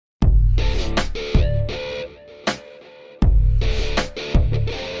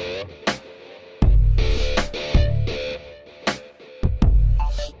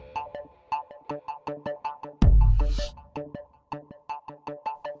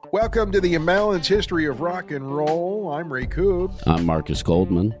Welcome to the Imbalanced History of Rock and Roll. I'm Ray Koob. I'm Marcus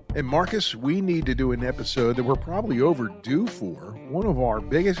Goldman. And Marcus, we need to do an episode that we're probably overdue for. One of our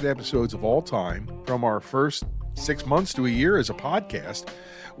biggest episodes of all time, from our first 6 months to a year as a podcast,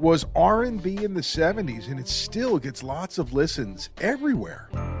 was R&B in the 70s, and it still gets lots of listens everywhere.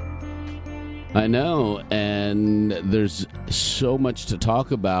 I know, and there's so much to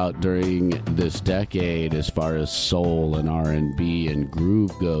talk about during this decade as far as soul and R&B and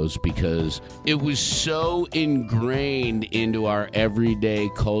groove goes, because it was so ingrained into our everyday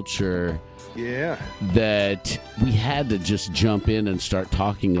culture that we had to just jump in and start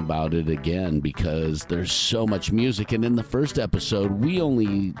talking about it again, because there's so much music. And in the first episode, we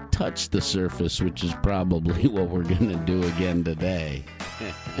only touched the surface, which is probably what we're going to do again today.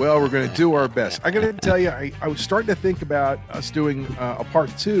 Well, we're going to do our best. I'm going to tell you, I was starting to think about us doing a part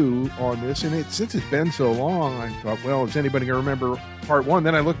 2 on this, and since it's been so long, I thought, well, is anybody going to remember part 1?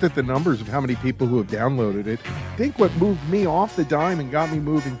 Then I looked at the numbers of how many people who have downloaded it. I think what moved me off the dime and got me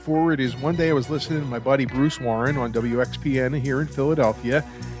moving forward is one day I was listening to my buddy Bruce Warren on WXPN here in Philadelphia,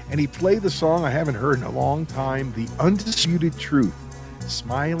 and he played the song I haven't heard in a long time, The Undisputed Truth,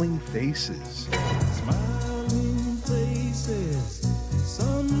 Smiling Faces. Smiling faces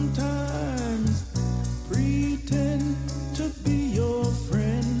sometimes pretend to be your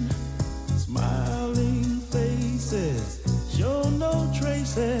friend. Smiling faces show no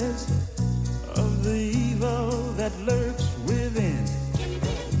traces of the evil that lurks within.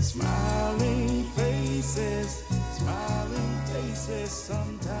 Smiling faces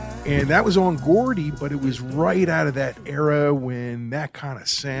sometimes. And that was on Gordy, but it was right out of that era when that kind of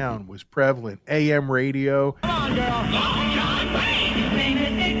sound was prevalent. AM radio. Come on, girl. Long time waiting.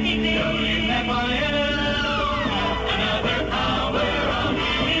 Another hour of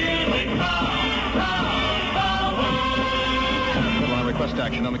healing power. On request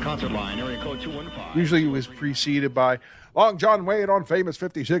action on the concert line, area code 215. Usually it was preceded by Long John Wade on Famous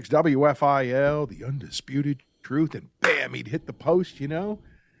 56 WFIL, The Undisputed Truth, and bam, he'd hit the post, you know?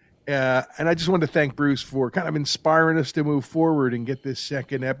 And I just wanted to thank Bruce for kind of inspiring us to move forward and get this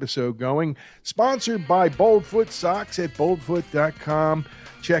second episode going. Sponsored by Boldfoot Socks at boldfoot.com.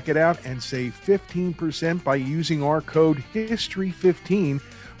 Check it out and save 15% by using our code HISTORY15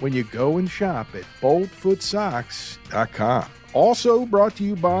 when you go and shop at boldfootsocks.com. Also brought to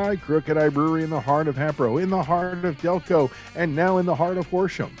you by Crooked Eye Brewery in the heart of Hapro, in the heart of Delco, and now in the heart of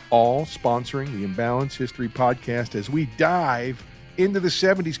Horsham. All sponsoring the Imbalanced History podcast as we dive into the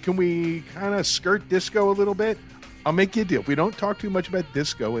 70s. Can we kind of skirt disco a little bit? I'll make you a deal. If we don't talk too much about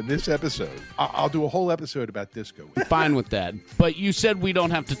disco in this episode, I'll do a whole episode about disco. Fine with that. But you said we don't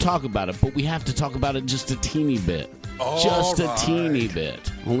have to talk about it, but we have to talk about it just a teeny bit. A teeny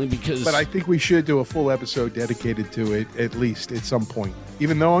bit. Only because... But I think we should do a full episode dedicated to it, at least at some point.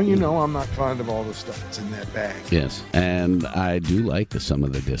 Even though, you know, I'm not fond of all the stuff that's in that bag. Yes, and I do like some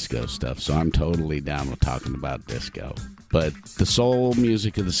of the disco stuff, so I'm totally down with talking about disco. But the soul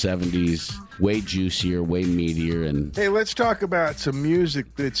music of the 70s, way juicier, way meatier. And hey, let's talk about some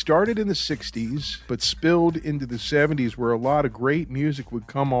music that started in the 60s, but spilled into the 70s, where a lot of great music would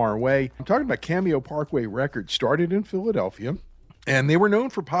come our way. I'm talking about Cameo Parkway Records, started in Philadelphia, and they were known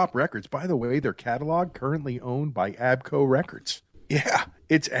for pop records. By the way, their catalog currently owned by Abco Records. Yeah,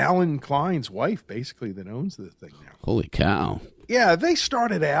 it's Alan Klein's wife, basically, that owns the thing now. Holy cow. Yeah, they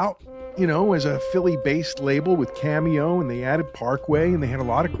started out, you know, as a Philly-based label with Cameo, and they added Parkway, and they had a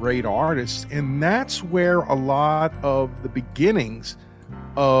lot of great artists, and that's where a lot of the beginnings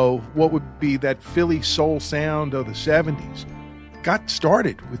of what would be that Philly soul sound of the 70s got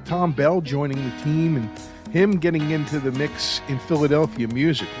started, with Tom Bell joining the team, and him getting into the mix in Philadelphia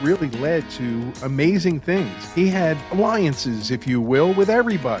music really led to amazing things. He had alliances, if you will, with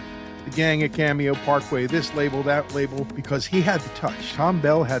everybody. The gang at Cameo Parkway, this label, that label, because he had the touch. Tom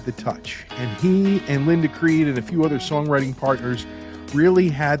Bell had the touch. And he and Linda Creed and a few other songwriting partners really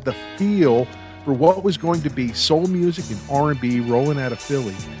had the feel for what was going to be soul music and R&B rolling out of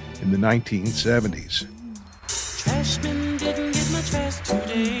Philly in the 1970s. Trashmen didn't get much rest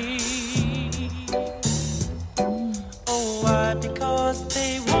today. Oh, why? Because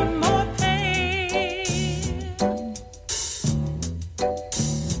they want more pay.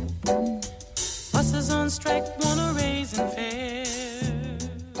 Buses on strike wanna raise and fare,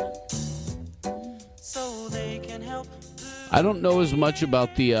 so they can help. I don't know as much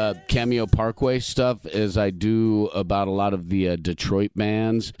about the Cameo Parkway stuff as I do about a lot of the Detroit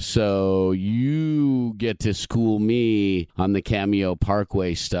bands. So you get to school me on the Cameo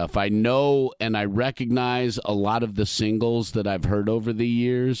Parkway stuff. I know and I recognize a lot of the singles that I've heard over the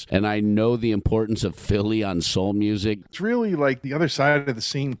years, and I know the importance of Philly on soul music. It's really like the other side of the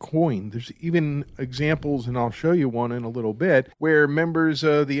same coin. There's even examples, and I'll show you one in a little bit, where members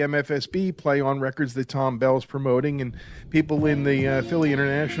of the MFSB play on records that Tom Bell's promoting, and people in the Philly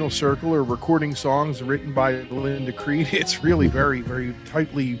International Circle are recording songs written by Linda Creed. It's really very, very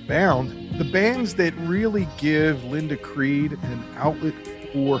tightly bound. The bands that really give Linda Creed an outlet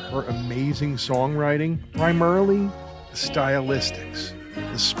for her amazing songwriting, primarily the Stylistics,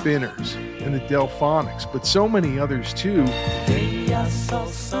 the Spinners, and the Delphonics, but so many others too. Today I saw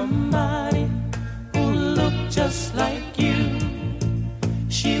somebody who looked just like you.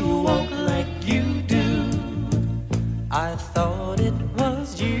 She walked like you do. I thought it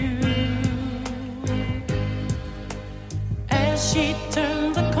was you. As she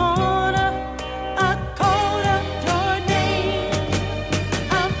turned the corner, I called out your name.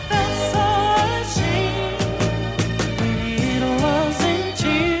 I felt so ashamed, but it wasn't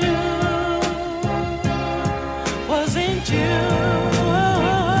you. Wasn't you? You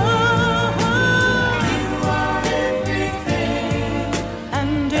are everything,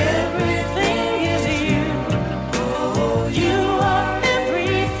 and everything is you. You are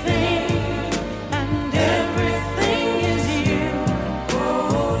everything, and everything is you.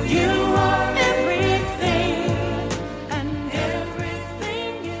 You are everything, and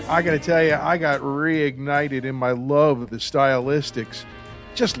everything is I got to tell you, I got reignited in my love of the Stylistics.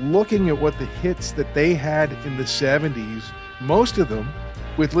 Just looking at what the hits that they had in the 70s, most of them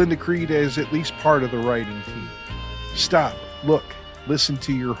with Linda Creed as at least part of the writing team. Stop, look, listen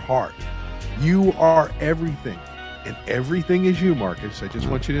to your heart. You are everything, and everything is you, Marcus. I just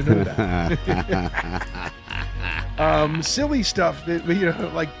want you to know that. Silly stuff that,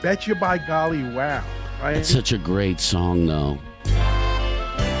 like Betcha by Golly Wow, right? It's such a great song, though.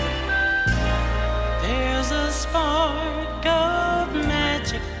 There's a spark of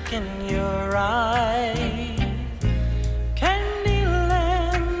magic in your eye.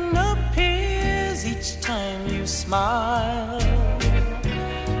 Candyland appears each time you smile.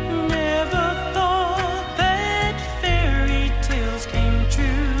 Never thought that fairy tales came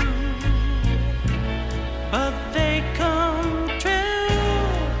true, but they come true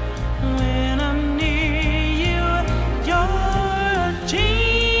when I'm near you. You're a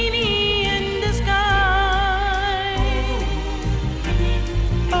genie in disguise,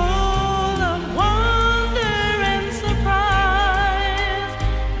 all of wonder and surprise.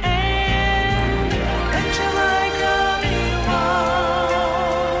 And picture like Golly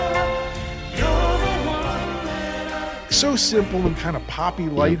Wow, you're the one that I So simple and kind of poppy,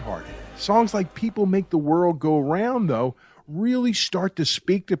 lighthearted. Songs like People Make the World Go Round, though, really start to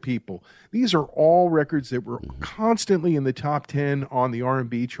speak to people. These are all records that were constantly in the top 10 on the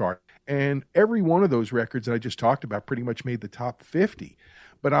R&B chart. And every one of those records that I just talked about pretty much made the top 50.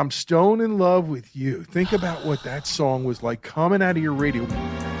 But I'm stone in love with you. Think about what that song was like coming out of your radio.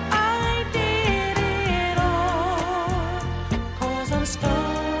 I did it all, 'cause I'm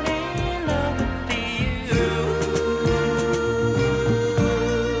stone in love with you.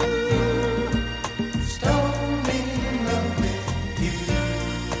 Stone in love with you.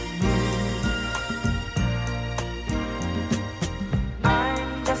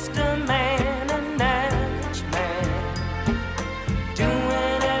 I'm just a man, an average man,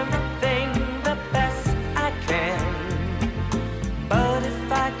 doing everything the best I can. But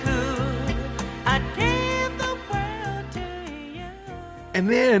if I could, I'd give the world to you. And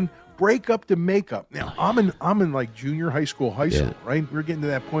then break up to make up. Now I'm in like junior high school, right? We're getting to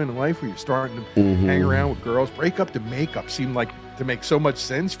that point in life where you're starting to hang around with girls. Break up to make up seemed like to make so much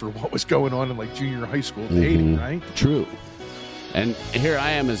sense for what was going on in like junior high school dating, right? True. And here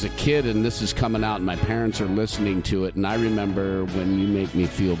I am as a kid, and this is coming out, and my parents are listening to it. And I remember when You Make Me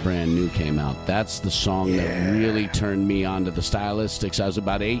Feel Brand New came out. That's the song that really turned me on to the Stylistics. I was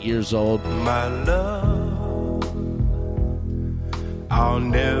about 8 years old. My love, I'll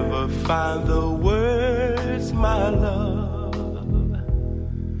never find the words, my love,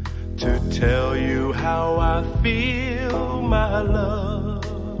 to tell you how I feel, my love.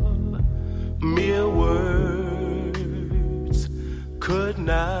 Mere words could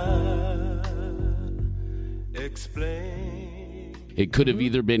not explain. It could have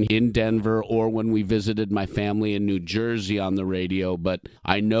either been in Denver or when we visited my family in New Jersey on the radio, but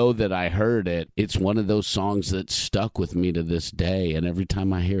I know that I heard it. It's one of those songs that stuck with me to this day, and every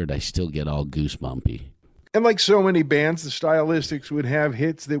time I hear it, I still get all goosebumpy. And like so many bands, the Stylistics would have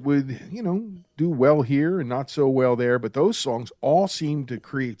hits that would, do well here and not so well there. But those songs all seemed to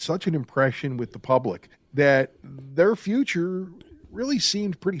create such an impression with the public that their future really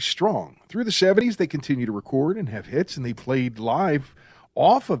seemed pretty strong. Through the 70s, they continued to record and have hits, and they played live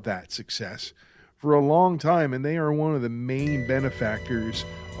off of that success for a long time. And they are one of the main benefactors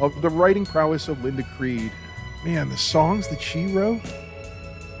of the writing prowess of Linda Creed. Man, the songs that she wrote,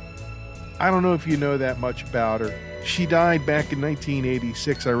 I don't know if you know that much about her. She died back in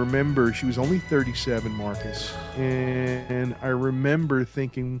 1986. I remember she was only 37, Marcus. And I remember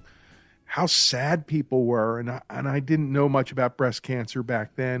thinking how sad people were. And I didn't know much about breast cancer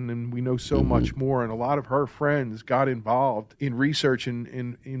back then. And we know so much more. And a lot of her friends got involved in research and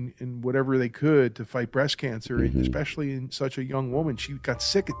in whatever they could to fight breast cancer, and especially in such a young woman. She got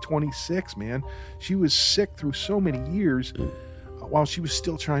sick at 26, man. She was sick through so many years while she was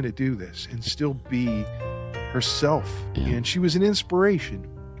still trying to do this and still be herself. And she was an inspiration.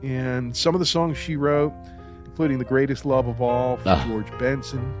 And some of the songs she wrote, including The Greatest Love of All from George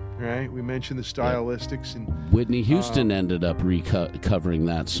Benson, right? We mentioned the Stylistics. And Whitney Houston ended up recovering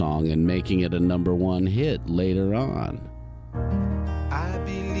that song and making it a #1 hit later on. I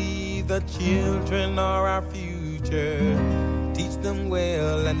believe the children are our future. Teach them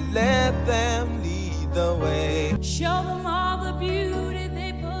well and let them lead the way. Show them all the beauty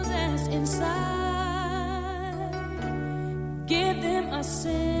they possess inside. Give them a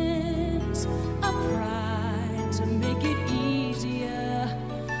sense of pride to make it easier.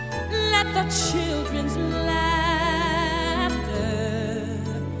 Let the children's laughter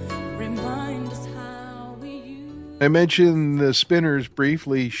remind us how we used. I mentioned the Spinners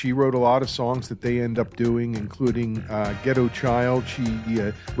briefly. She wrote a lot of songs that they end up doing, including Ghetto Child. She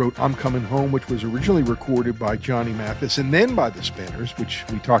wrote I'm Coming Home, which was originally recorded by Johnny Mathis and then by the Spinners, which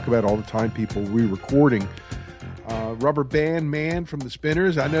we talk about all the time, people re-recording. Rubber Band Man from the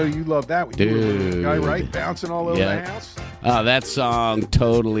Spinners. I know you love that one. Dude. Guy, right? Bouncing all over the house. Oh, that song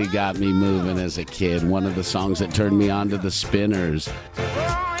totally got me moving as a kid. One of the songs that turned me on to the Spinners.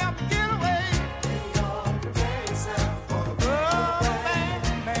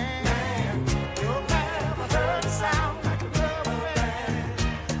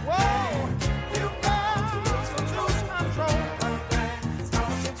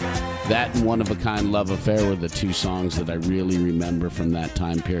 That and One of a Kind Love Affair were the two songs that I really remember from that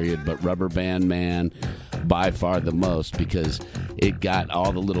time period. But Rubber Band Man, by far the most, because it got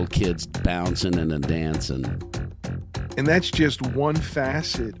all the little kids bouncing and dancing. And that's just one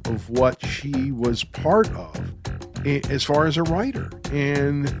facet of what she was part of as far as a writer.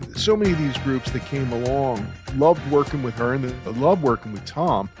 And so many of these groups that came along loved working with her and they loved working with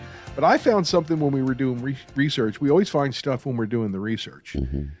Tom. But I found something when we were doing research. We always find stuff when we're doing the research.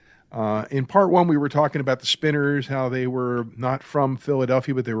 In part one, we were talking about the Spinners, how they were not from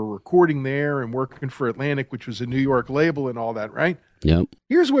Philadelphia, but they were recording there and working for Atlantic, which was a New York label and all that, right? Yep.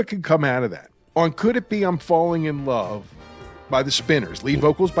 Here's what could come out of that. On Could It Be I'm Falling in Love by the Spinners, lead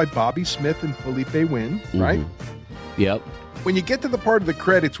vocals by Bobby Smith and Felipe Wynn, right? Yep. When you get to the part of the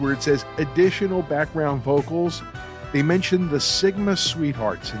credits where it says additional background vocals, they mention the Sigma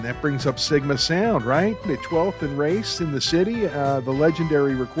Sweethearts, and that brings up Sigma Sound, right? The 12th and Race in the city, the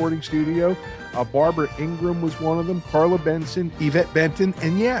legendary recording studio. Barbara Ingram was one of them, Carla Benson, Yvette Benton,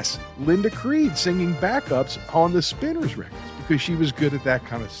 and yes, Linda Creed singing backups on the Spinners records because she was good at that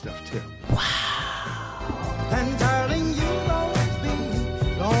kind of stuff too. And darling, you'll always be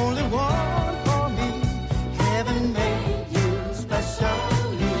the only one for me. Heaven made you special.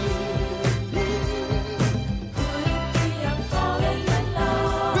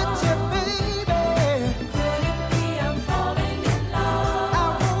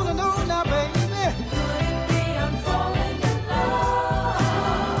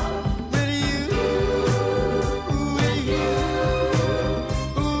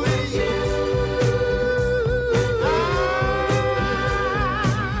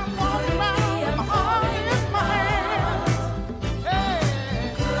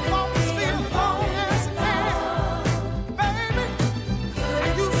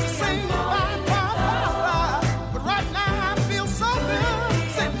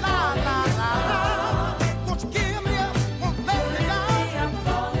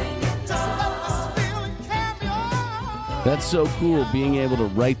 That's so cool, being able to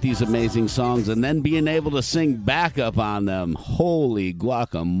write these amazing songs and then being able to sing backup on them. Holy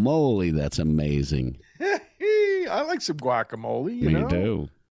guacamole, that's amazing. I like some guacamole, you know? Me too.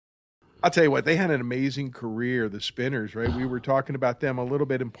 I'll tell you what, they had an amazing career, the Spinners, right? We were talking about them a little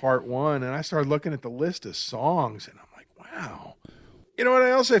bit in part one, and I started looking at the list of songs, and I'm like, wow, You know what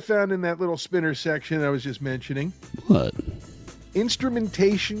else I found in that little spinner section I was just mentioning? What?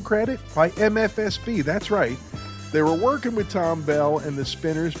 Instrumentation credit by MFSB. That's right. They were working with Tom Bell and the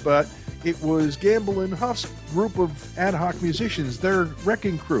Spinners, but it was Gamble and Huff's group of ad hoc musicians, their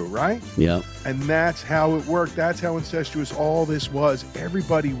wrecking crew, right? Yep. And that's how it worked. That's how incestuous all this was.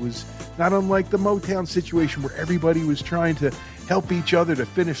 Everybody was not unlike the Motown situation where everybody was trying to help each other to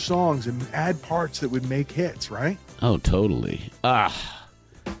finish songs and add parts that would make hits, right? Oh, totally. And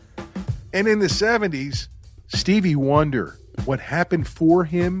in the 70s, Stevie Wonder, what happened for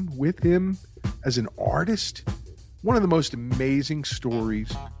him, with him as an artist, one of the most amazing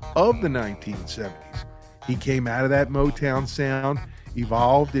stories of the 1970s. He came out of that Motown sound,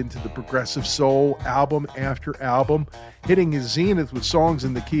 evolved into the progressive soul album after album, hitting his zenith with songs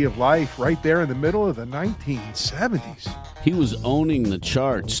in the key of life right there in the middle of the 1970s. He was owning the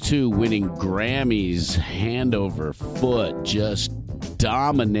charts, too, winning Grammys hand over foot, just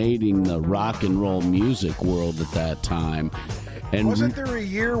dominating the rock and roll music world at that time. And wasn't there a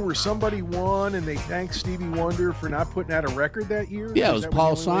year where somebody won and they thanked Stevie Wonder for not putting out a record that year? Yeah, it was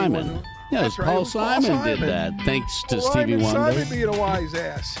Paul Simon. Yeah, it was Paul Simon did that, thanks to Stevie Wonder. Simon being a wise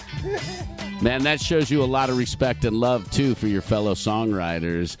ass. Man, that shows you a lot of respect and love, too, for your fellow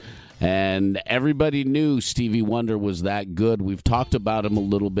songwriters. And everybody knew Stevie Wonder was that good. We've talked about him a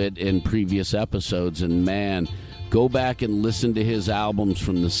little bit in previous episodes, and man, go back and listen to his albums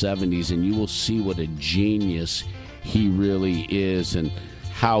from the 70s, and you will see what a genius he really is and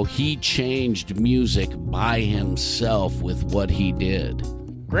how he changed music by himself with what he did.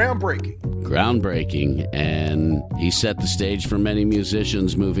 Groundbreaking, and he set the stage for many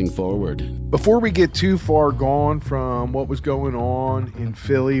musicians moving forward. Before we get too far gone from what was going on in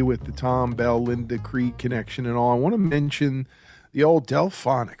Philly with the Tom Bell, Linda Creed connection and all, I want to mention the old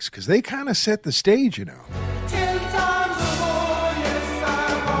Delphonics, because they kind of set the stage, you know. 10 times or more, yes,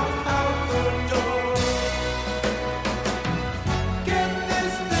 I walked out the door. Get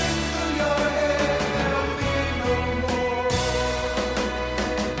this thing through your head, there'll be no more.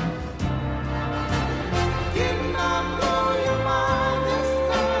 Didn't I blow your mind this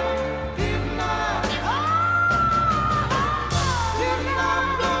time? Didn't I? Didn't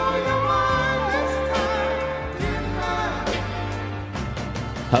I blow your mind this time? Didn't I?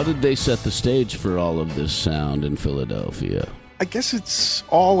 How did they set the stage for all of this sound in Philadelphia? I guess it's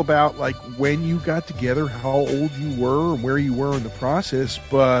all about like when you got together, how old you were, and where you were in the process.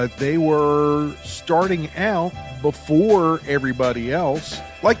 But they were starting out before everybody else.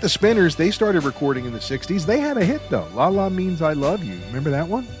 Like the Spinners, they started recording in the 60s. They had a hit, though. La La Means I Love You. Remember that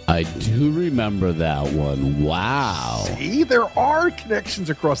one? I do remember that one. Wow. See, there are connections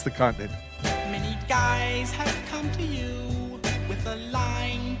across the continent. Many guys have come to you with a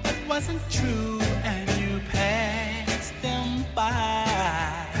line that wasn't true, and you passed them by.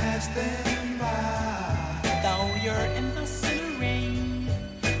 Though you're in the center ring,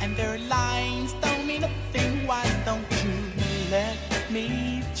 and their lines don't mean a thing, why don't you let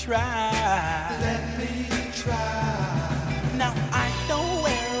me try? Now I don't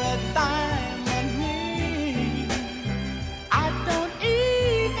wear a diamond ring. I don't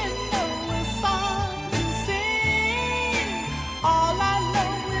even know a song to sing. All I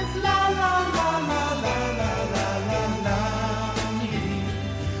know is la la la la la la la la la.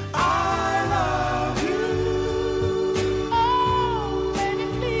 I love you. Oh, baby,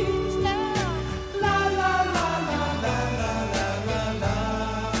 please now. La la la la la la la la la.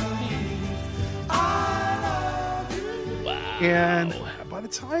 I love you. And by the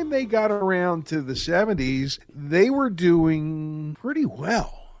time they got around to the 70s, they were doing pretty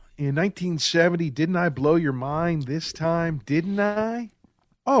well. In 1970, Didn't I Blow Your Mind This Time? Didn't I?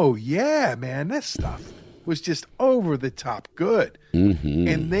 Oh, yeah, man. That stuff was just over the top good. Mm-hmm.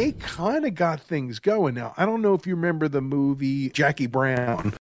 And they kind of got things going. Now, I don't know if you remember the movie Jackie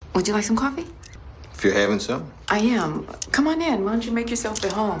Brown. Would you like some coffee? If you're having some? I am. Come on in. Why don't you make yourself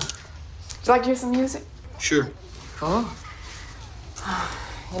at home? Would you like to hear some music? Sure. Cool.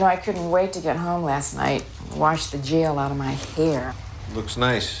 You know, I couldn't wait to get home last night. Wash the gel out of my hair. Looks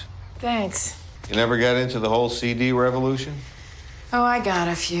nice. Thanks. You never got into the whole CD revolution? Oh, I got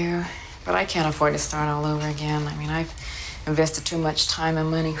a few. But I can't afford to start all over again. I mean, I've invested too much time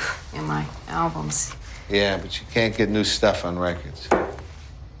and money in my albums. Yeah, but you can't get new stuff on records.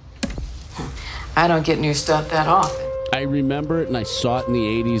 I don't get new stuff that often. I remember it, and I saw it in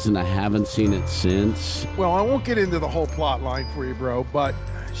the 80s, and I haven't seen it since. Well, I won't get into the whole plot line for you, bro, but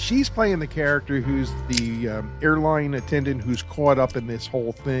she's playing the character who's the airline attendant who's caught up in this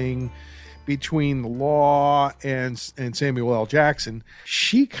whole thing between the Law and Samuel L. Jackson,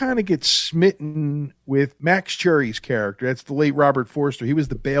 she kind of gets smitten with Max Cherry's character. That's the late Robert Forster. He was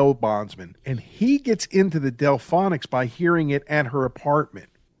the bail bondsman. And he gets into the Delphonics by hearing it at her apartment.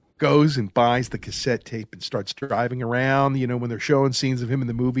 Goes and buys the cassette tape and starts driving around, when they're showing scenes of him in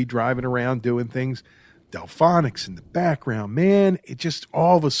the movie, driving around, doing things. Delphonics in the background, man, it just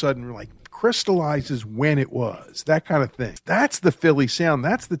all of a sudden crystallizes when it was, that kind of thing. That's the Philly sound.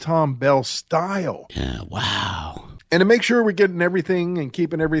 That's the Tom Bell style. Yeah, wow. And to make sure we're getting everything and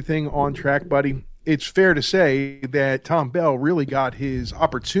keeping everything on track, buddy, it's fair to say that Tom Bell really got his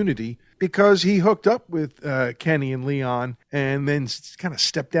opportunity because he hooked up with Kenny and Leon and then kind of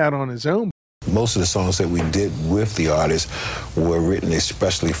stepped out on his own. Most of the songs that we did with the artists were written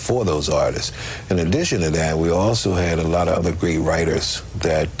especially for those artists. In addition to that, we also had a lot of other great writers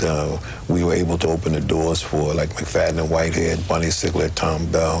that we were able to open the doors for, like McFadden and Whitehead, Bunny Sigler,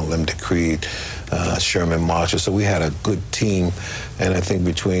 Tom Bell, Linda Creed, Sherman Marshall. So we had a good team, and I think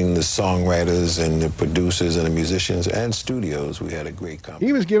between the songwriters and the producers and the musicians and studios, we had a great company.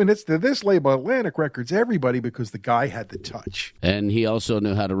 He was giving hits to this label, Atlantic Records, everybody, because the guy had the touch. And he also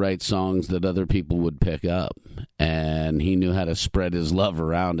knew how to write songs that other people would pick up. And he knew how to spread his love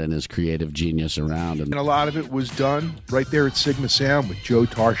around and his creative genius around. And a lot of it was done right there at Sigma Sound with Joe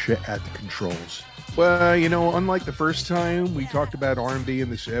Tarsha at the controls. Well, unlike the first time we talked about R&B in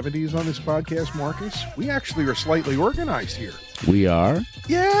the 70s on this podcast, Marcus, we actually are slightly organized here. We are?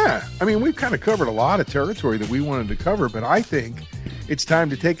 Yeah. I mean, we've kind of covered a lot of territory that we wanted to cover, but I think it's time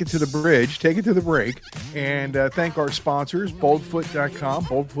to take it to the bridge, take it to the break, and thank our sponsors, boldfoot.com,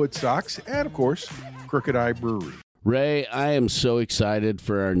 Boldfoot Socks, and, of course, Crooked Eye Brewery. Ray, I am so excited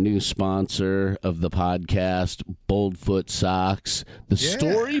for our new sponsor of the podcast, Boldfoot Socks. The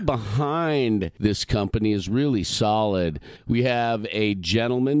story behind this company is really solid. We have a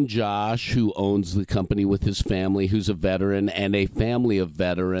gentleman, Josh, who owns the company with his family, who's a veteran and a family of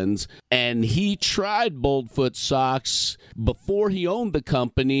veterans. And he tried Boldfoot Socks before he owned the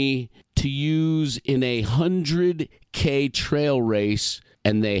company to use in a 100K trail race.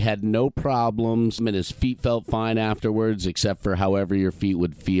 And they had no problems, and his feet felt fine afterwards, except for however your feet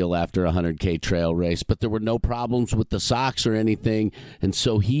would feel after a 100K trail race. But there were no problems with the socks or anything, and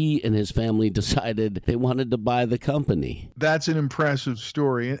so he and his family decided they wanted to buy the company. That's an impressive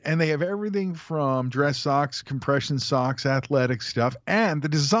story, and they have everything from dress socks, compression socks, athletic stuff, and the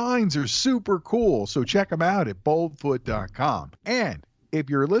designs are super cool, so check them out at boldfoot.com. And if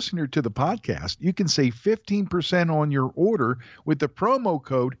you're a listener to the podcast, you can save 15% on your order with the promo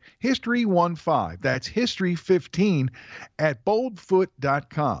code HISTORY15. That's HISTORY15 at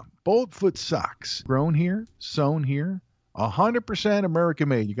boldfoot.com. Boldfoot Socks. Grown here, sewn here, 100% American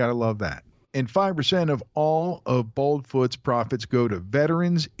made. You got to love that. And 5% of all of Boldfoot's profits go to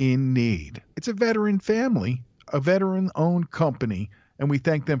veterans in need. It's a veteran family, a veteran-owned company, and we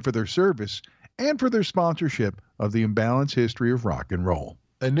thank them for their service and for their sponsorship of the imbalanced history of rock and roll.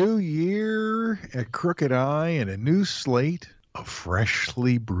 A new year at Crooked Eye and a new slate of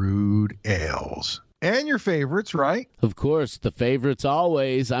freshly brewed ales. And your favorites, right? Of course, the favorites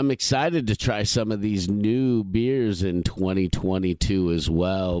always. I'm excited to try some of these new beers in 2022 as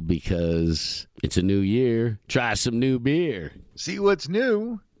well because it's a new year. Try some new beer. See what's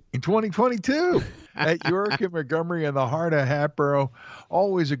new in 2022 at York and Montgomery in the heart of Hatboro.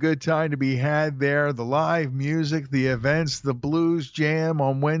 Always a good time to be had there. The live music, the events, the blues jam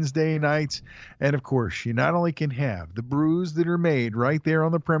on Wednesday nights. And, of course, you not only can have the brews that are made right there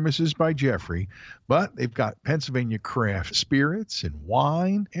on the premises by Jeffrey, but they've got Pennsylvania craft spirits and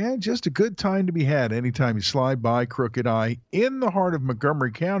wine, and just a good time to be had anytime you slide by Crooked Eye in the heart of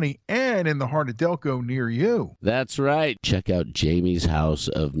Montgomery County and in the heart of Delco near you. That's right. Check out Jamie's House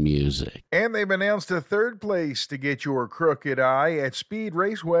of Music. And they've announced a third place to get your Crooked Eye at Speed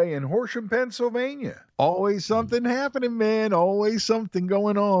Raceway in Horsham, Pennsylvania. Always something happening, man. Always something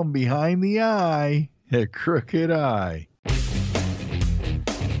going on behind the eye at Crooked Eye.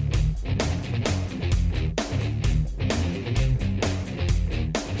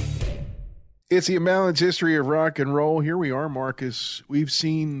 It's the imbalanced history of rock and roll. Here we are, Marcus. We've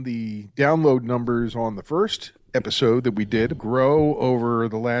seen the download numbers on the first episode that we did grow over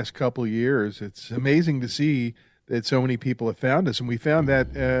the last couple of years. It's amazing to see that so many people have found us. And we found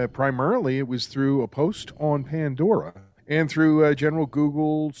that primarily it was through a post on Pandora and through general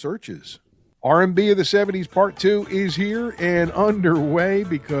Google searches. R&B of the 70s Part 2 is here and underway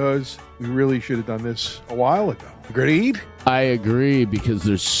because we really should have done this a while ago. Agreed? I agree because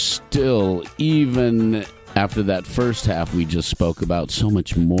there's still, even after that first half we just spoke about, so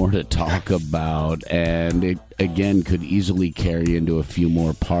much more to talk about, and it again could easily carry into a few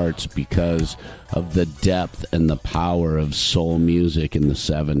more parts because of the depth and the power of soul music in the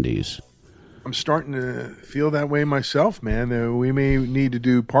 70s. I'm starting to feel that way myself, man. We may need to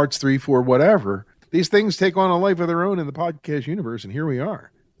do parts 3, 4, whatever. These things take on a life of their own in the podcast universe, and here we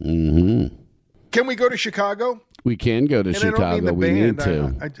are. Mm-hmm. Can we go to Chicago? We can go to and Chicago. I don't mean the we band. need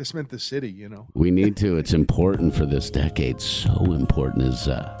to. I just meant the city, you know. We need to. It's important for this decade. So important is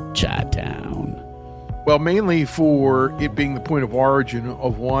Chi-Town. Well, mainly for it being the point of origin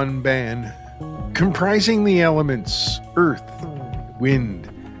of one band comprising the elements earth, wind,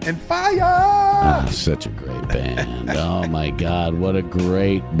 and fire. Ah, such a great band. Oh, my God. What a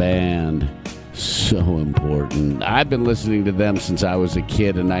great band. So important. I've been listening to them since I was a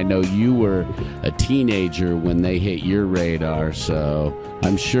kid, and I know you were a teenager when they hit your radar, so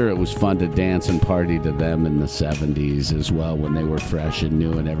I'm sure it was fun to dance and party to them in the 70s as well when they were fresh and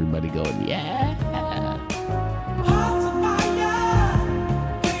new and everybody going, yeah.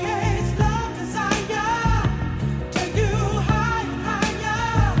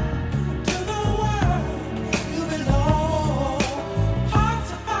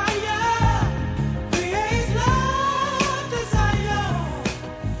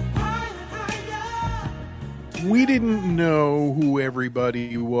 We didn't know who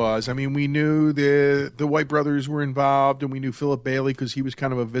everybody was. I mean, we knew the White Brothers were involved, and we knew Philip Bailey because he was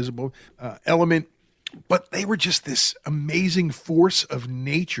kind of a visible element. But they were just this amazing force of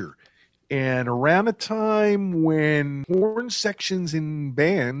nature. And around a time when horn sections in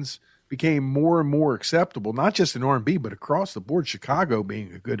bands became more and more acceptable, not just in R&B, but across the board, Chicago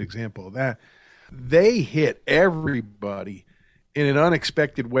being a good example of that, they hit everybody in an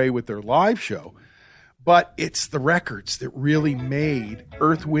unexpected way with their live show. But it's the records that really made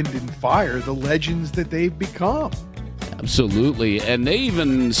Earth, Wind, and Fire the legends that they've become. Absolutely. And they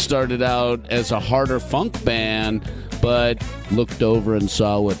even started out as a harder funk band, but looked over and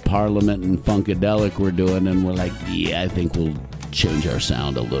saw what Parliament and Funkadelic were doing and were like, yeah, I think we'll change our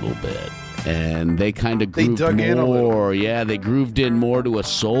sound a little bit. And they kind of grooved more. Yeah, they grooved in more to a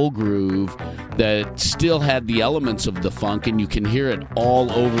soul groove that still had the elements of the funk, and you can hear it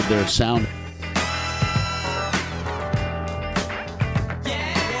all over their sound.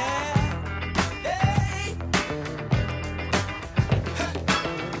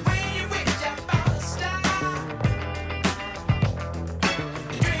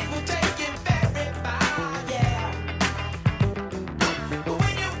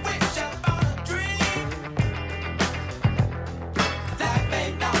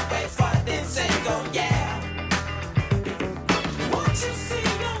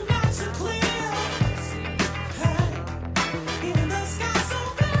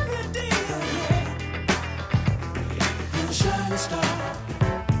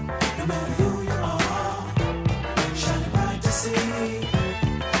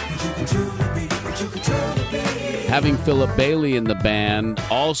 Having Philip Bailey in the band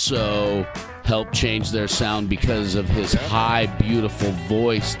also helped change their sound because of his high, beautiful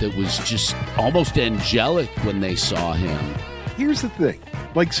voice that was just almost angelic when they saw him. Here's the thing.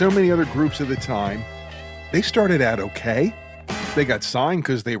 Like so many other groups at the time, they started out okay. They got signed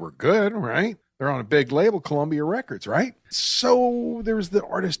because they were good, right? They're on a big label, Columbia Records, right? So there's the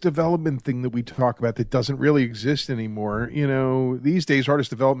artist development thing that we talk about that doesn't really exist anymore. You know, these days artist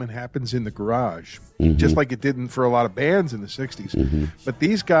development happens in the garage, just like it didn't for a lot of bands in the 60s. But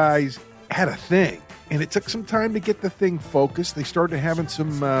these guys had a thing, and it took some time to get the thing focused. They started having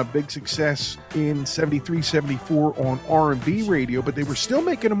some big success in 73, 74 on R&B radio, but they were still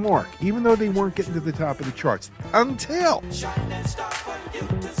making a mark, even though they weren't getting to the top of the charts. Until...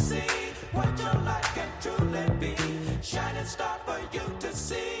 What your life can truly be. Shining star for you to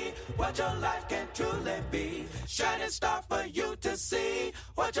see. What your life can truly be. Shining star for you to see.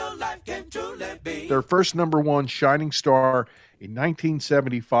 What your life can truly be. Their first number one, Shining Star, in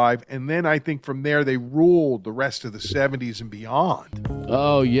 1975. And then I think from there they ruled the rest of the 70s and beyond.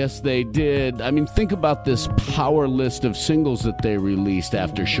 Oh, yes, they did. I mean, think about this power list of singles that they released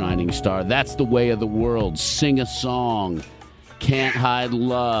after Shining Star. That's the Way of the World. Sing a Song. Can't Hide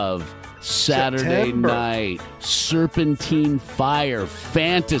Love. Saturday September. Night, Serpentine Fire,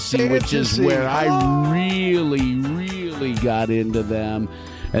 Fantasy, which is where I really got into them.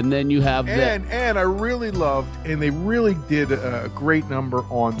 And then you have and I really loved, and they really did a great number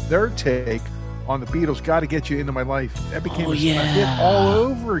on their take on the Beatles' Gotta Get You Into My Life. That became a hit all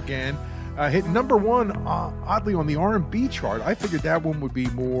over again. hit number one, oddly, on the R&B chart. I figured that one would be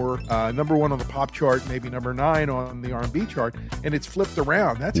more number one on the pop chart, maybe number 9 on the R&B chart, and it's flipped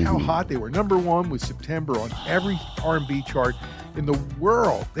around. That's how hot they were. Number one was September on every R&B chart in the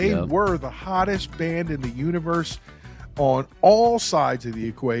world. They were the hottest band in the universe on all sides of the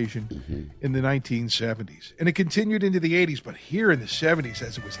equation in the 1970s. And it continued into the 80s, but here in the 70s,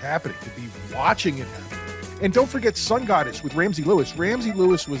 as it was happening, to be watching it happen. And don't forget Sun Goddess with Ramsey Lewis. Ramsey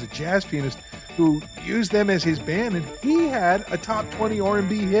Lewis was a jazz pianist who used them as his band, and he had a top 20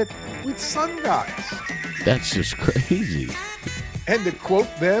 R&B hit with Sun Goddess. That's just crazy. And to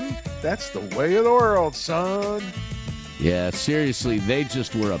quote them, that's the way of the world, son. Yeah, seriously, they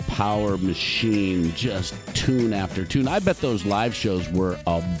just were a power machine, just tune after tune. I bet those live shows were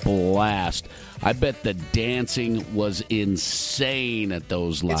a blast. I bet the dancing was insane at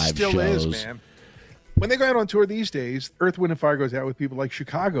those live shows. It still is, man. When they go out on tour these days, Earth, Wind & Fire goes out with people like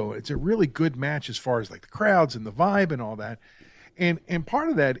Chicago. It's a really good match as far as like the crowds and the vibe and all that. And part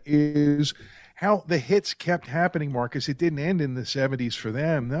of that is how the hits kept happening, Marcus. It didn't end in the 70s for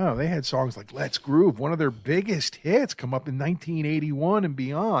them. No, they had songs like Let's Groove, one of their biggest hits, come up in 1981 and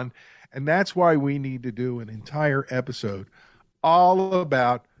beyond. And that's why we need to do an entire episode all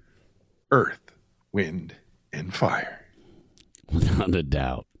about Earth, Wind, and Fire. Without a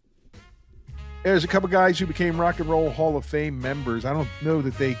doubt. There's a couple guys who became Rock and Roll Hall of Fame members. I don't know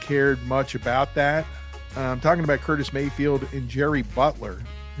that they cared much about that. I'm talking about Curtis Mayfield and Jerry Butler,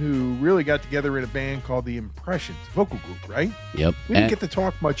 who really got together in a band called The Impressions, vocal group, right? Yep. We didn't get to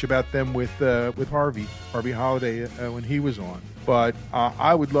talk much about them with Harvey Holiday when he was on, but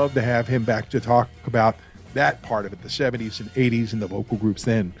I would love to have him back to talk about that part of it, the 70s and 80s and the vocal groups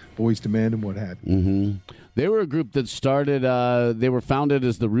then, Boyz II Men and what have you. Mm-hmm. They were a group that started, they were founded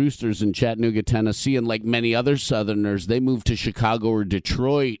as the Roosters in Chattanooga, Tennessee, and like many other Southerners, they moved to Chicago or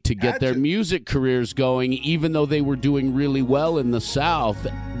Detroit to get their music careers going, even though they were doing really well in the South.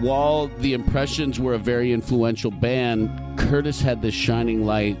 While the Impressions were a very influential band, Curtis had this shining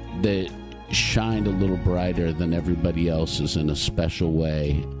light that shined a little brighter than everybody else's in a special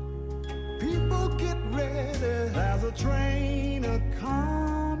way. People get ready, there's a train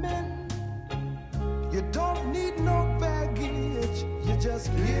a-coming. You don't need no baggage, you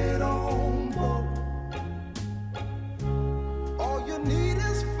just get on board. All you need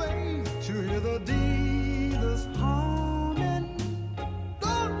is faith to hear the dealers humming.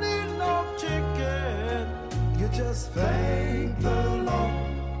 Don't need no ticket, you just thank the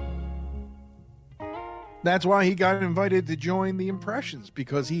Lord. That's why he got invited to join the Impressions,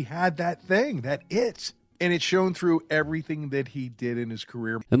 because he had that thing, that it. And it's shown through everything that he did in his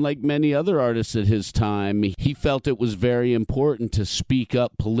career. And like many other artists at his time, he felt it was very important to speak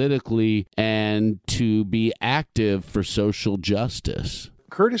up politically and to be active for social justice.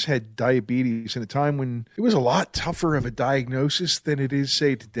 Curtis had diabetes in a time when it was a lot tougher of a diagnosis than it is,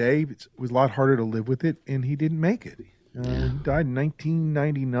 say, today. It was a lot harder to live with it, and he didn't make it. He died in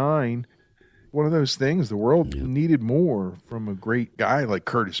 1999. One of those things, the world needed more from a great guy like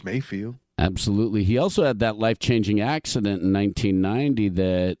Curtis Mayfield. Absolutely. He also had that life-changing accident in 1990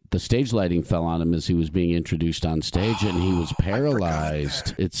 that the stage lighting fell on him as he was being introduced on stage, and he was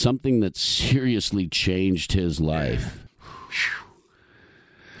paralyzed. It's something that seriously changed his life.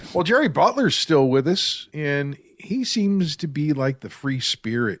 Well, Jerry Butler's still with us, and he seems to be like the free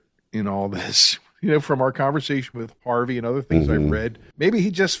spirit in all this. You know, from our conversation with Harvey and other things I read, maybe he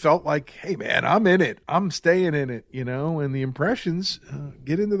just felt like, hey, man, I'm in it. I'm staying in it, you know, and the Impressions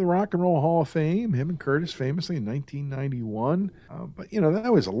get into the Rock and Roll Hall of Fame, him and Curtis famously in 1991. But, you know,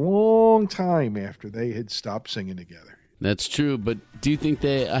 that was a long time after they had stopped singing together. That's true, but do you think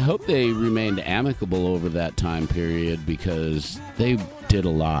I hope they remained amicable over that time period, because they did a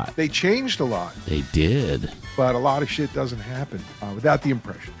lot. They changed a lot. They did. But a lot of shit doesn't happen without the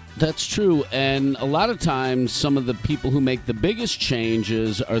Impressions. That's true, and a lot of times some of the people who make the biggest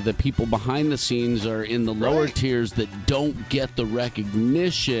changes are the people behind the scenes or in the lower tiers that don't get the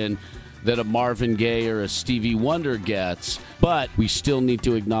recognition that a Marvin Gaye or a Stevie Wonder gets. But we still need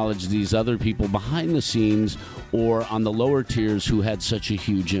to acknowledge these other people behind the scenes or on the lower tiers who had such a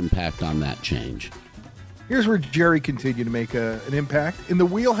huge impact on that change. Here's where Jerry continued to make an impact in the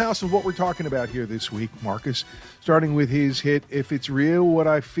wheelhouse of what we're talking about here this week, Marcus, starting with his hit, If It's Real What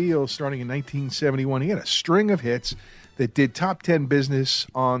I Feel, starting in 1971. He had a string of hits that did top 10 business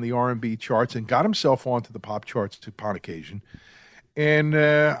on the R&B charts and got himself onto the pop charts upon occasion. And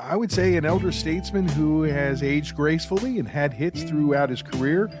I would say an elder statesman who has aged gracefully and had hits throughout his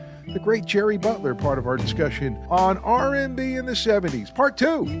career, the great Jerry Butler, part of our discussion on R&B in the 70s, part 2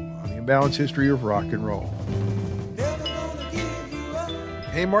 on the Imbalanced History of Rock and Roll. Never gonna give you up,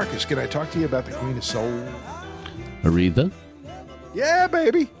 Hey, Marcus, can I talk to you about the Queen of Soul? Aretha? Yeah,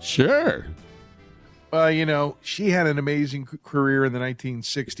 baby. Sure. You know, she had an amazing career in the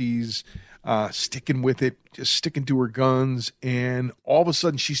 1960s, sticking with it, just sticking to her guns. And all of a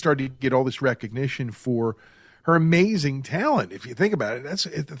sudden, she started to get all this recognition for her amazing talent. If you think about it, that's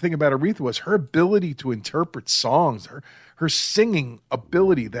the thing about Aretha was her ability to interpret songs, her singing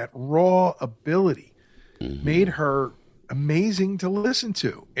ability, that raw ability made her amazing to listen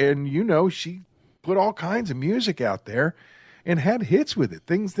to. And, you know, she put all kinds of music out there and had hits with it,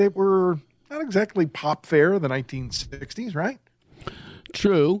 things that were not exactly pop fare of the 1960s, right?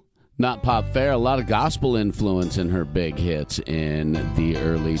 True. Not pop fare. A lot of gospel influence in her big hits in the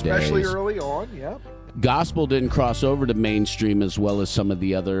early days. Especially early on, yeah. Gospel didn't cross over to mainstream as well as some of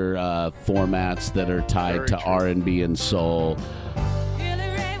the other formats that are tied Very to true. R&B and soul. Billy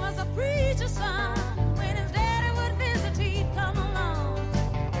Ray was a preacher's son. When his daddy would visit, he'd come along.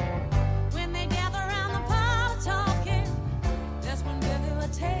 When they gather around the parlor talking, that's when Billy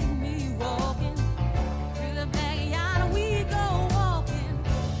would take me walking. Through the backyard and we'd go walking.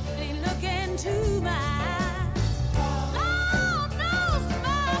 They look into my eyes. Lord knows to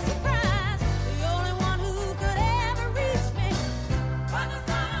my surprise, the only one who could ever reach me was the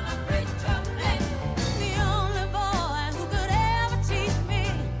son of a preacher man. The only boy who could ever teach me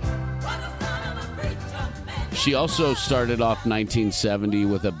was the son of a preacher man. She also started off 1970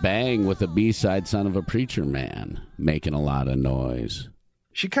 with a bang with a B-side, Son of a Preacher Man, making a lot of noise.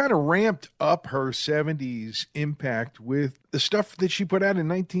 She kind of ramped up her 70s impact with the stuff that she put out in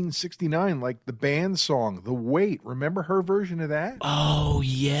 1969, like the band song, The Wait. Remember her version of that? Oh,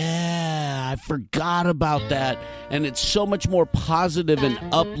 yeah. I forgot about that. And it's so much more positive and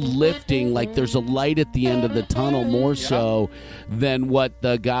uplifting, like there's a light at the end of the tunnel, more so than what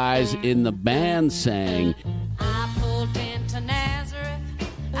the guys in the band sang. I pulled into Nazareth.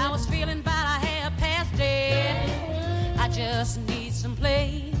 I was feeling about a half past dead. I just need some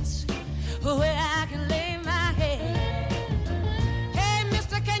place where I can lay my head. Hey,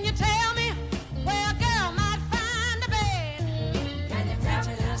 mister, can you tell me where a girl might find a bed? Can you tell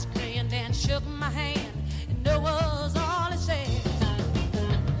me? Just grinned and shook my hand, and that was all he said.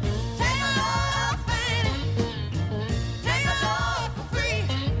 Take a load off Fanny. Take a load for free.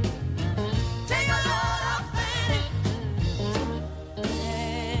 Take a load off Fanny.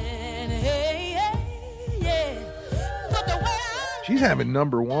 And hey, yeah. But the way I She's having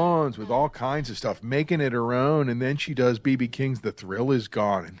number ones with all kinds of stuff, making it her own. And then she does B.B. King's The Thrill Is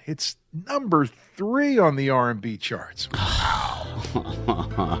Gone and hits number 3 on the R&B charts.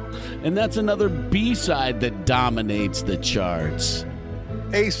 And that's another B-side that dominates the charts.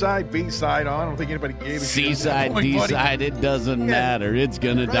 A-side, B-side, I don't think anybody gave a shit at that C-side, point, buddy. D-side, it doesn't Yeah. matter. It's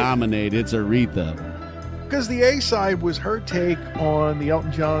going to dominate. It's Aretha. Because the A-side was her take on the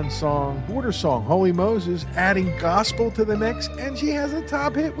Elton John song, Border Song, Holy Moses, adding gospel to the mix, and she has a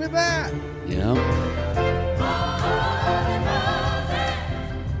top hit with that. Yeah.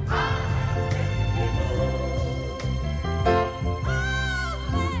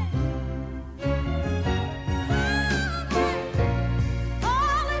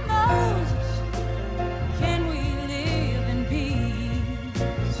 Holy Moses, can we live in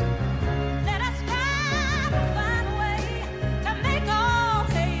peace? Let us try to find a way to make all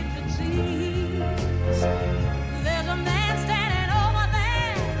hatred cease. There's a man standing over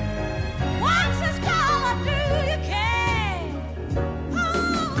there. What's his color? Do you care?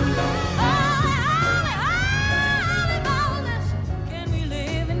 Holy Moses, can we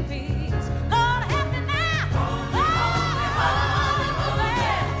live in peace? Lord, help me now. Holy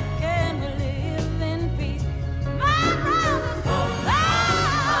Moses, can we live in peace? My brothers, Holy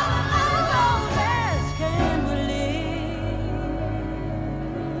Moses, can we live?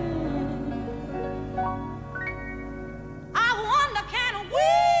 I wonder,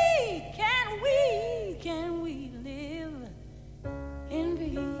 can we live in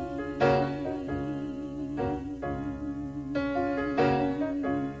peace?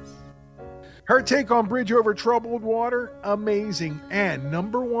 Her take on Bridge Over Troubled Water, amazing, and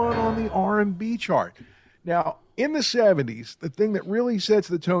number 1 on the R&B chart. Now, in the 70s, the thing that really sets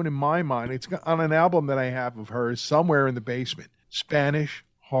the tone in my mind, it's on an album that I have of hers, Somewhere in the Basement, Spanish,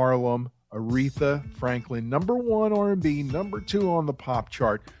 Harlem, Aretha Franklin, number 1 R&B, number 2 on the pop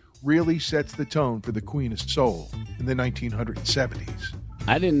chart, really sets the tone for the Queen of Soul in the 1970s.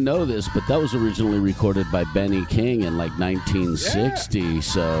 I didn't know this, but that was originally recorded by Benny King in like 1960.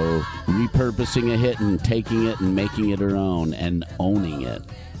 So repurposing a hit and taking it and making it her own and owning it.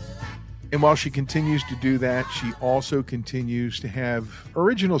 And while she continues to do that, she also continues to have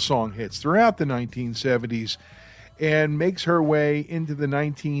original song hits throughout the 1970s. and makes her way into the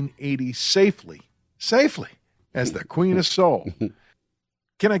 1980s safely as the Queen of Soul.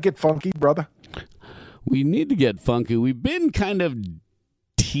 Can I get funky, brother? We need to get funky. We've been kind of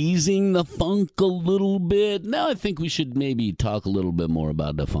teasing the funk a little bit. Now I think we should maybe talk a little bit more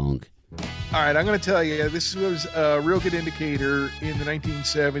about the funk. All right, I'm going to tell you, this was a real good indicator in the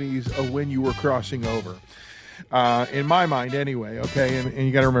 1970s of when you were crossing over. In my mind, anyway, okay? And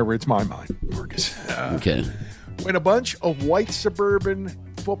you got to remember, it's my mind, Marcus. Okay. When a bunch of white suburban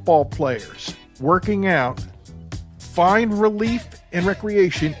football players working out find relief and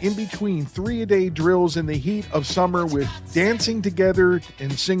recreation in between 3-a-day drills in the heat of summer with dancing together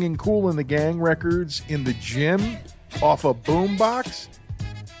and singing Kool and the Gang records in the gym off a boombox,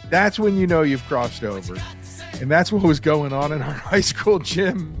 that's when you know you've crossed over. And that's what was going on in our high school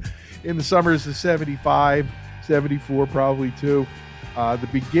gym in the summers of 75, 74 probably too. The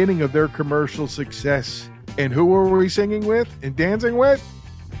beginning of their commercial success. And who were we singing with and dancing with?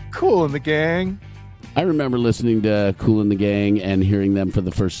 Kool and the Gang. I remember listening to Kool and the Gang and hearing them for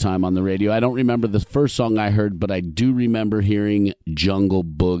the first time on the radio. I don't remember the first song I heard, but I do remember hearing Jungle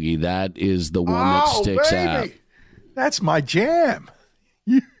Boogie. That is the one that sticks out. That's my jam.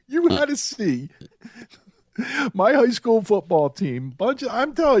 You got to see my high school football team.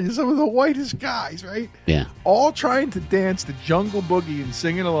 I'm telling you, some of the whitest guys, right? Yeah. All trying to dance the Jungle Boogie and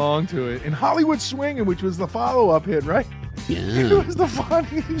singing along to it. And Hollywood Swingin', which was the follow-up hit, right? Yeah. It was the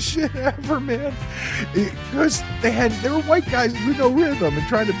funniest shit ever, man. Because they were white guys with no rhythm and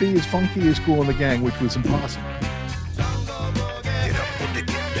trying to be as funky as Kool and the Gang, which was impossible.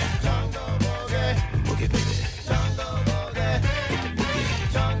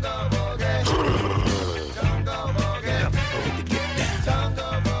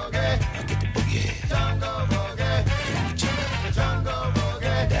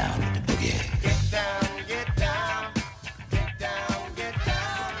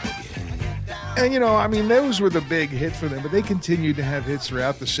 And, you know, I mean, those were the big hit for them, but they continued to have hits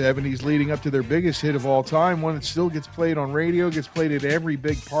throughout the 70s, leading up to their biggest hit of all time, one that still gets played on radio, gets played at every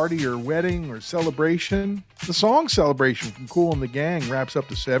big party or wedding or celebration. The song Celebration from Kool and the Gang wraps up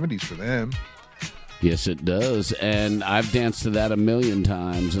the 70s for them. Yes, it does. And I've danced to that a million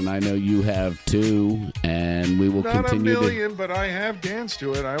times, and I know you have too. And we will continue Not a million, but I have danced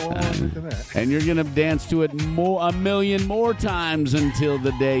to it. I won't admit to that. And you're going to dance to it a million more times until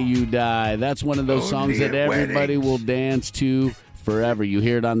the day you die. That's one of those songs that everybody will dance to forever. You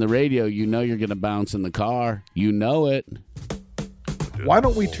hear it on the radio, you know you're going to bounce in the car. You know it. Why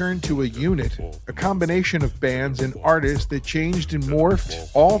don't we turn to a unit, a combination of bands and artists that changed and morphed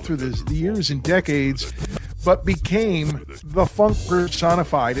all through the years and decades, but became the funk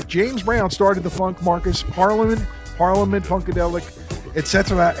personified. James Brown started the funk, Marcus. Parliament, Funkadelic,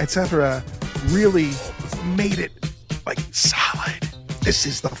 etc., really made it like solid. This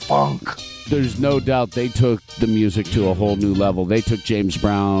is the funk. There's no doubt they took the music to a whole new level. They took James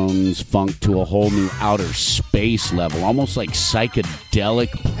Brown's funk to a whole new outer space level, almost like psychedelic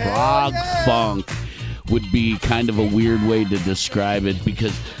prog funk would be kind of a weird way to describe it,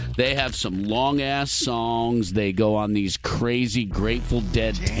 because they have some long-ass songs. They go on these crazy Grateful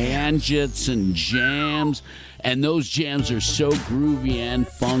Dead tangents and jams, and those jams are so groovy and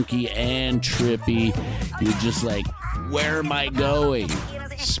funky and trippy. You're just like, where am I going?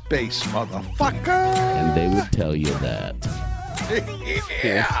 Space, motherfucker. And they would tell you that.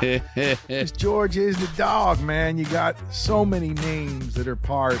 Yeah. This George is the dog, man. You got so many names that are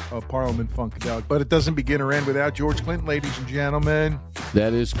part of Parliament Funkadelic, but it doesn't begin or end without George Clinton, ladies and gentlemen.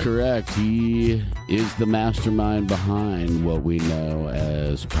 That is correct. He is the mastermind behind what we know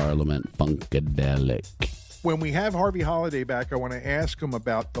as Parliament Funkadelic. When we have Harvey Holiday back, I want to ask him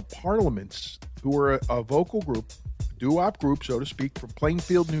about the Parliaments, who were a vocal group, doo-wop group, so to speak, from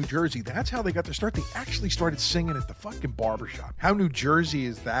Plainfield, New Jersey. That's how they got their start. They actually started singing at the fucking barbershop. How New Jersey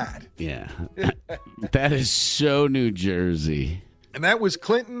is that? Yeah. That is so New Jersey. And that was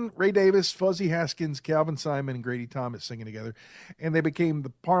Clinton, Ray Davis, Fuzzy Haskins, Calvin Simon, and Grady Thomas singing together. And they became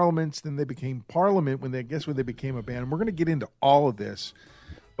the Parliaments. Then they became Parliament when they became a band. And we're going to get into all of this.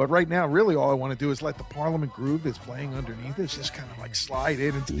 But right now, really, all I want to do is let the Parliament groove that's playing underneath us just kind of like slide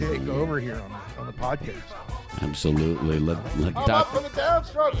in and take over here on the podcast. Absolutely. Let up for the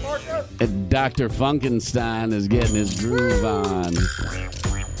downstroke, Marcus. Dr. Funkenstein is getting his groove on.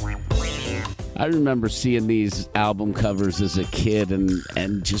 I remember seeing these album covers as a kid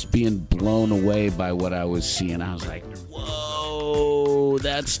and just being blown away by what I was seeing. I was like, whoa,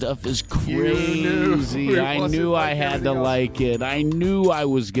 that stuff is You knew crazy. it I wasn't knew like I had to everything else. like it. I knew I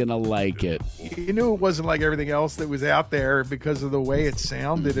was going to like it. You knew it wasn't like everything else that was out there because of the way it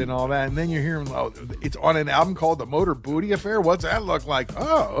sounded and all that. And then you're hearing, oh, it's on an album called The Motor Booty Affair. What's that look like?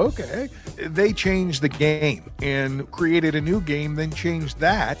 Oh, okay. They changed the game and created a new game, then changed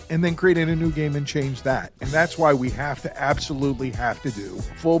that, and then created a new game and changed that. And that's why we absolutely have to do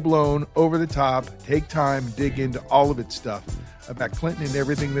full-blown, over-the-top, take time, dig into all of its stuff about Clinton and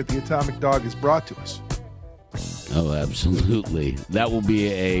everything that the Atomic Dog has brought to us. Oh, absolutely. That will be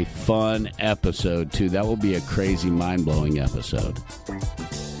a fun episode, too. That will be a crazy, mind-blowing episode.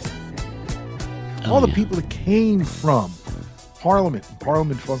 All the people that came from Parliament and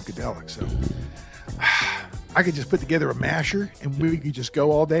Parliament Funkadelic. So I could just put together a masher and we could just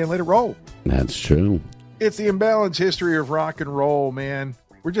go all day and let it roll. That's true. It's the imbalanced history of rock and roll, man.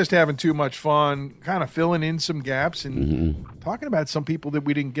 We're just having too much fun, kind of filling in some gaps and talking about some people that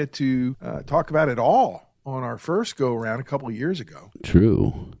we didn't get to talk about at all on our first go around a couple of years ago.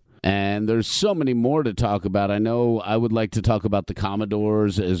 True. And there's so many more to talk about. I know I would like to talk about the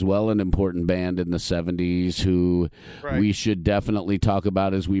Commodores as well, an important band in the 70s who we should definitely talk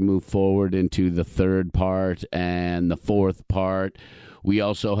about as we move forward into the third part and the fourth part. We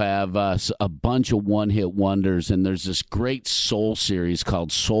also have a bunch of one-hit wonders, and there's this great soul series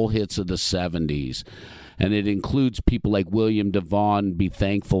called Soul Hits of the 70s. And it includes people like William DeVaughn, Be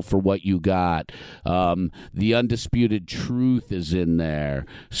Thankful for What You Got. The Undisputed Truth is in there.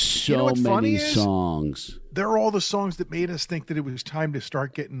 So many songs. They're all the songs that made us think that it was time to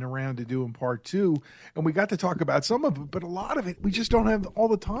start getting around to doing part two. And we got to talk about some of it, but a lot of it we just don't have all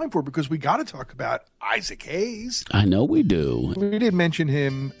the time for because we got to talk about Isaac Hayes. I know we do. We did mention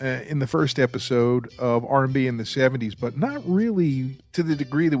him in the first episode of R&B in the 70s, but not really to the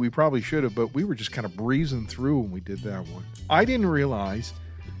degree that we probably should have, but we were just kind of breezing through when we did that one. I didn't realize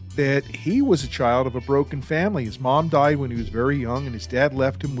that he was a child of a broken family. His mom died when he was very young, and his dad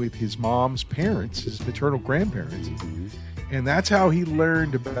left him with his mom's parents, his maternal grandparents. And that's how he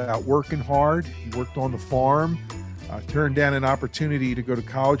learned about working hard. He worked on the farm, turned down an opportunity to go to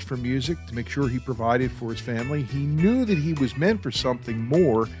college for music to make sure he provided for his family. He knew that he was meant for something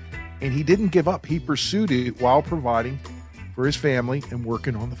more, and he didn't give up. He pursued it while providing for his family and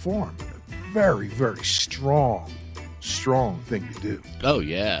working on the farm. Very, very strong thing to do. Oh,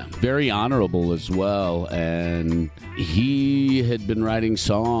 yeah. Very honorable as well. And he had been writing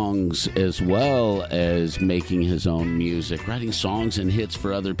songs as well as making his own music, writing songs and hits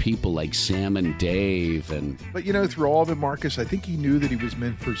for other people like Sam and Dave. But, you know, through all of it, Marcus, I think he knew that he was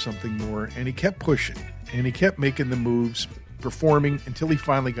meant for something more, and he kept pushing, and he kept making the moves, performing until he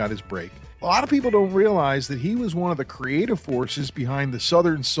finally got his break. A lot of people don't realize that he was one of the creative forces behind the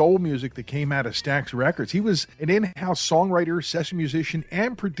Southern soul music that came out of Stax Records. He was an in-house songwriter, session musician,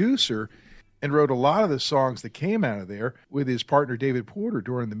 and producer, and wrote a lot of the songs that came out of there with his partner David Porter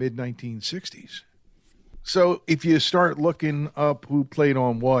during the mid-1960s. So if you start looking up who played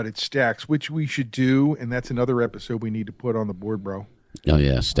on what at Stax, which we should do, and that's another episode we need to put on the board, bro. Oh,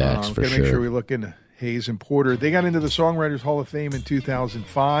 yeah, Stax for sure. Make sure we look into Hayes and Porter. They got into the Songwriters Hall of Fame in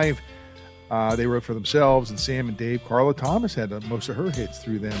 2005. They wrote for themselves, and Sam and Dave. Carla Thomas had most of her hits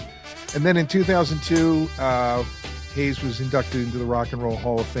through them. And then in 2002, Hayes was inducted into the Rock and Roll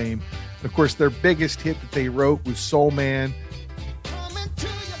Hall of Fame. And of course, their biggest hit that they wrote was Soul Man.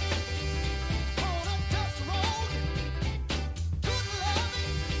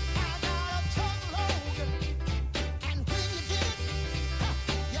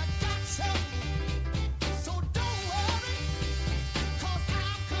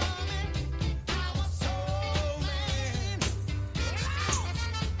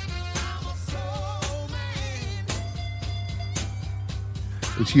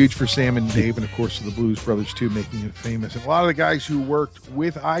 It was huge for Sam and Dave, and of course for the Blues Brothers too, making it famous. And a lot of the guys who worked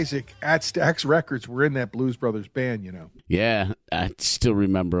with Isaac at Stax Records were in that Blues Brothers band, you know. Yeah, I still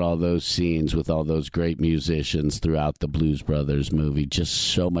remember all those scenes with all those great musicians throughout the Blues Brothers movie. Just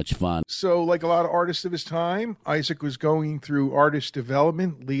so much fun. So like a lot of artists of his time, Isaac was going through artist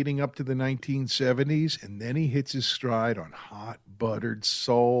development leading up to the 1970s, and then he hits his stride on Hot Buttered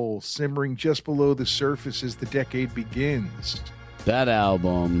Soul, simmering just below the surface as the decade begins. That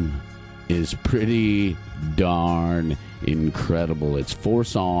album is pretty darn incredible. It's 4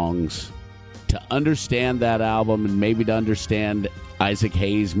 songs. To understand that album and maybe to understand Isaac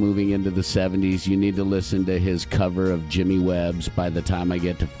Hayes moving into the 70s, you need to listen to his cover of Jimmy Webb's By the Time I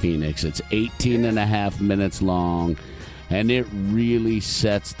Get to Phoenix. It's 18 and a half minutes long, and it really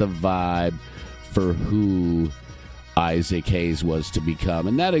sets the vibe for who Isaac Hayes was to become.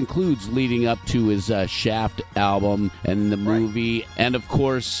 And that includes leading up to his Shaft album and the movie, and of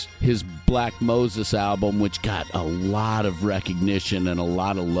course his Black Moses album, which got a lot of recognition and a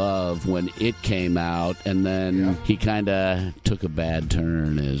lot of love when it came out. And then he kind of took a bad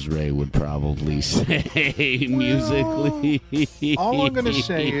turn, as Ray would probably say, musically. All I'm going to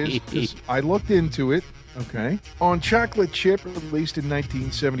say is I looked into it. Okay. On Chocolate Chip, released in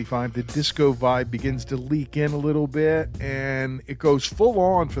 1975, the disco vibe begins to leak in a little bit, and it goes full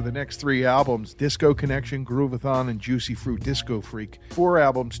on for the next 3 albums: Disco Connection, Groovathon, and Juicy Fruit Disco Freak. 4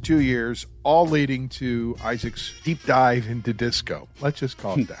 albums, 2 years, all leading to Isaac's deep dive into disco. Let's just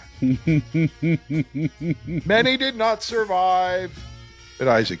call it that. Many did not survive, but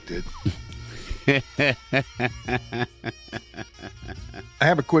Isaac did. I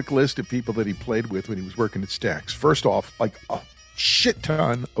have a quick list of people that he played with when he was working at Stax. First off, like a shit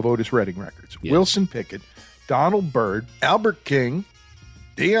ton of Otis Redding records. Yeah. Wilson Pickett, Donald Byrd, Albert King,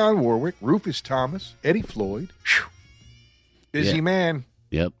 Dionne Warwick, Rufus Thomas, Eddie Floyd. Whew. Busy man.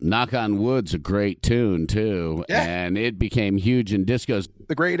 Yep. Knock on Wood's a great tune, too. Yeah. And it became huge in discos.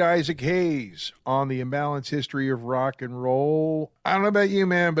 The great Isaac Hayes on the Imbalanced History of Rock and Roll. I don't know about you,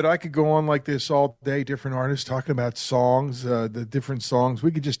 man, but I could go on like this all day. Different artists talking about songs, the different songs.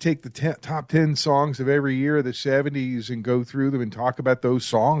 We could just take the top 10 songs of every year of the 70s and go through them and talk about those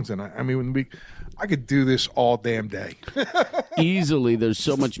songs. And I mean, I could do this all damn day. Easily. There's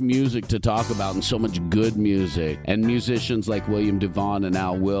so much music to talk about and so much good music. And musicians like William DeVaughn and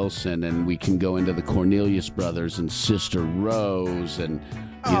Al Wilson. And we can go into the Cornelius Brothers and Sister Rose and,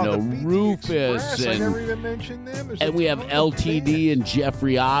 Rufus. I never even mentioned them. And we have LTD and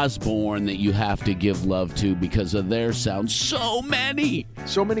Jeffrey Osborne that you have to give love to because of their sound. So many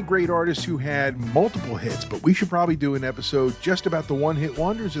great artists who had multiple hits, but we should probably do an episode just about the one-hit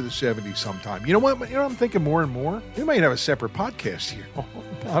wonders of the 70s sometime. You know what? I'm thinking more and more. We might have a separate podcast here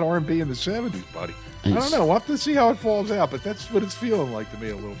about R&B in the 70s, buddy. I don't know. We'll have to see how it falls out, but that's what it's feeling like to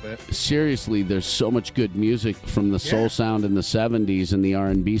me a little bit. Seriously, there's so much good music from the soul sound in the 70s and the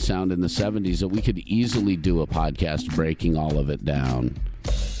R&B sound in the 70s that we could easily do a podcast breaking all of it down.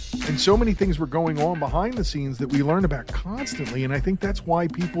 And so many things were going on behind the scenes that we learn about constantly, and I think that's why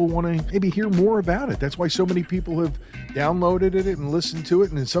people want to maybe hear more about it. That's why so many people have downloaded it and listened to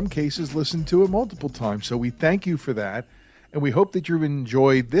it, and in some cases listened to it multiple times. So we thank you for that. And we hope that you've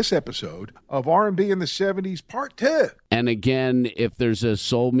enjoyed this episode of R&B in the 70s Part 2. And again, if there's a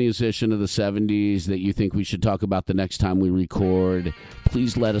soul musician of the 70s that you think we should talk about the next time we record,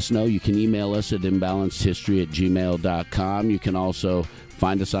 please let us know. You can email us at imbalancedhistory@gmail.com. You can also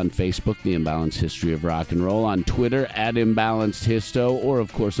find us on Facebook, The Imbalanced History of Rock and Roll, on Twitter at Imbalanced Histo, or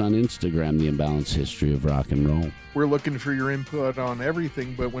of course on Instagram, The Imbalanced History of Rock and Roll. We're looking for your input on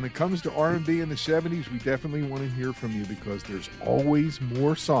everything, but when it comes to R&B in the 70s, we definitely want to hear from you because there's always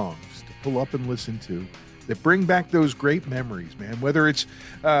more songs to pull up and listen to that bring back those great memories, man. Whether it's,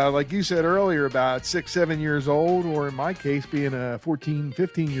 like you said earlier, about 6, 7 years old, or in my case, being a 14,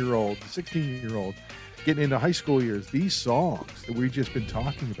 15-year-old, 16-year-old, getting into high school years, these songs that we've just been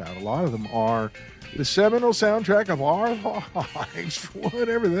talking about, a lot of them are the seminal soundtrack of our lives,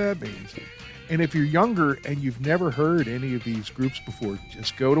 whatever that means. And if you're younger and you've never heard any of these groups before,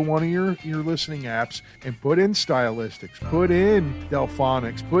 just go to one of your listening apps and put in Stylistics, put in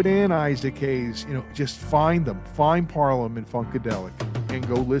Delphonics, put in Isaac Hayes, just find them, find Parliament and Funkadelic, and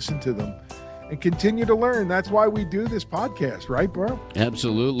go listen to them. And continue to learn. That's why we do this podcast, right, bro?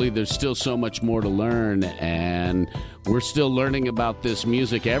 Absolutely. There's still so much more to learn, and we're still learning about this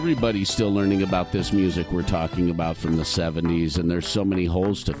music. Everybody's still learning about this music we're talking about from the 70s, and there's so many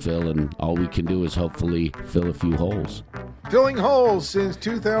holes to fill, and all we can do is hopefully fill a few holes. Filling holes since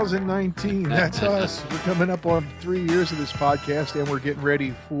 2019. That's us. We're coming up on 3 years of this podcast, and we're getting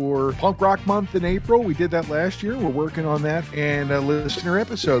ready for Punk Rock Month in April. We did that last year. We're working on that. And a listener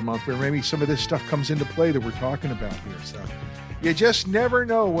episode month where maybe some of this stuff comes into play that we're talking about here. So you just never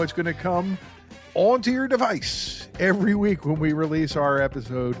know what's going to come onto your device every week when we release our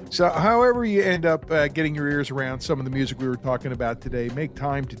episode. So however you end up getting your ears around some of the music we were talking about today, make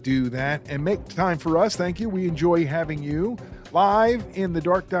time to do that and make time for us. Thank you. We enjoy having you live in the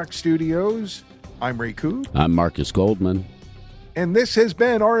Dark Doc Studios. I'm Ray Coote. I'm Marcus Goldman. And this has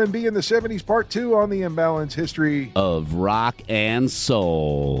been R&B in the 70s Part 2 on the Imbalanced History of Rock and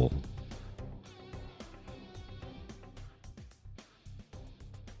Soul.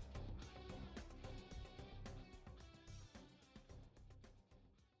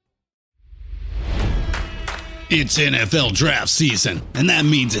 It's NFL draft season, and that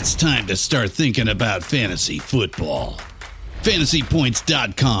means it's time to start thinking about fantasy football.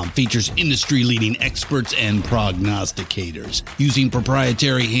 FantasyPoints.com features industry-leading experts and prognosticators using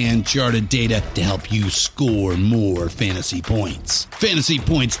proprietary hand-charted data to help you score more fantasy points.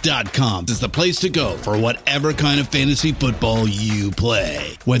 FantasyPoints.com is the place to go for whatever kind of fantasy football you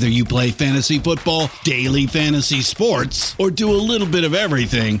play. Whether you play fantasy football, daily fantasy sports, or do a little bit of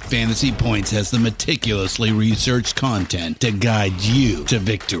everything, Fantasy Points has the meticulously researched content to guide you to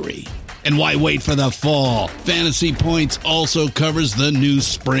victory. And why wait for the fall? Fantasy Points also covers the new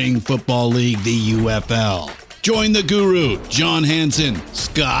spring football league, the UFL. Join the guru, John Hansen,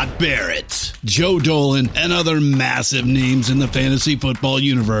 Scott Barrett, Joe Dolan, and other massive names in the fantasy football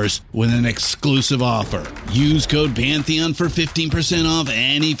universe with an exclusive offer. Use code Pantheon for 15% off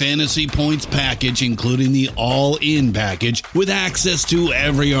any Fantasy Points package, including the all-in package, with access to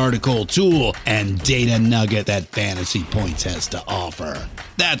every article, tool, and data nugget that Fantasy Points has to offer.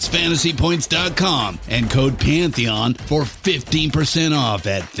 That's FantasyPoints.com and code Pantheon for 15% off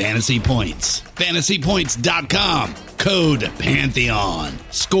at Fantasy Points. FantasyPoints.com, code Pantheon.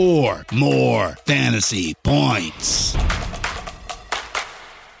 Score more fantasy points.